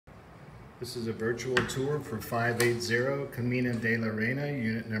This is a virtual tour for 580 Camino de la Reina,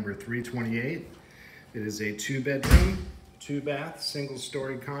 unit number 328. It is a 2-bedroom, 2-bath,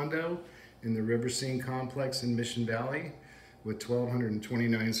 single-story condo in the River Scene complex in Mission Valley with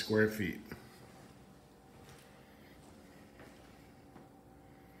 1,229 square feet.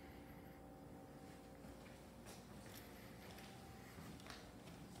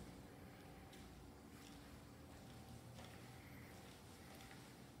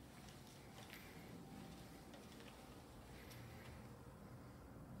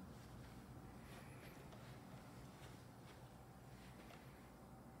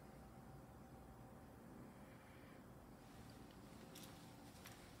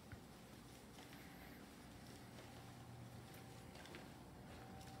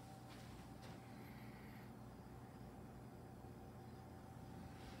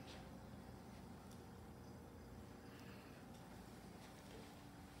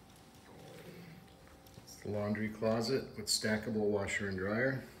 The laundry closet with stackable washer and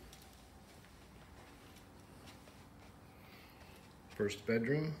dryer. First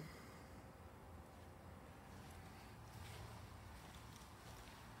bedroom.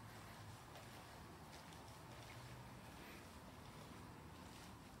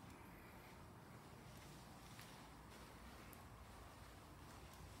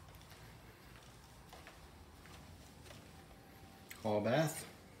 Hall bath.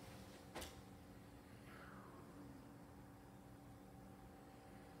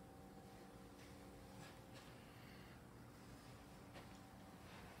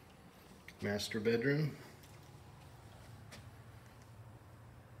 Master bedroom.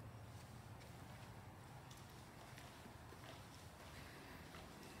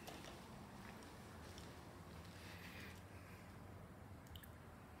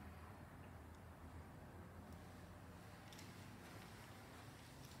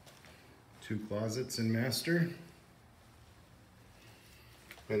 Two closets in master.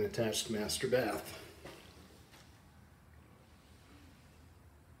 An attached master bath.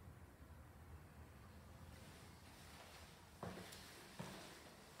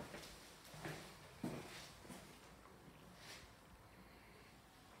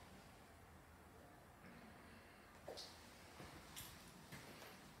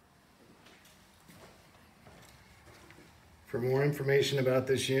 For more information about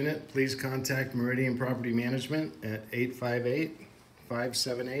this unit, please contact Meridian Property Management at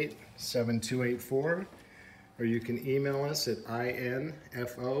 858-578-7284, or you can email us at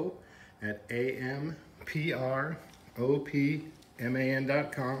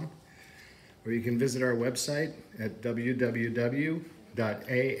info@ampropman.com, or you can visit our website at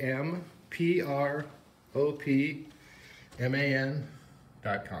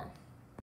www.ampropman.com.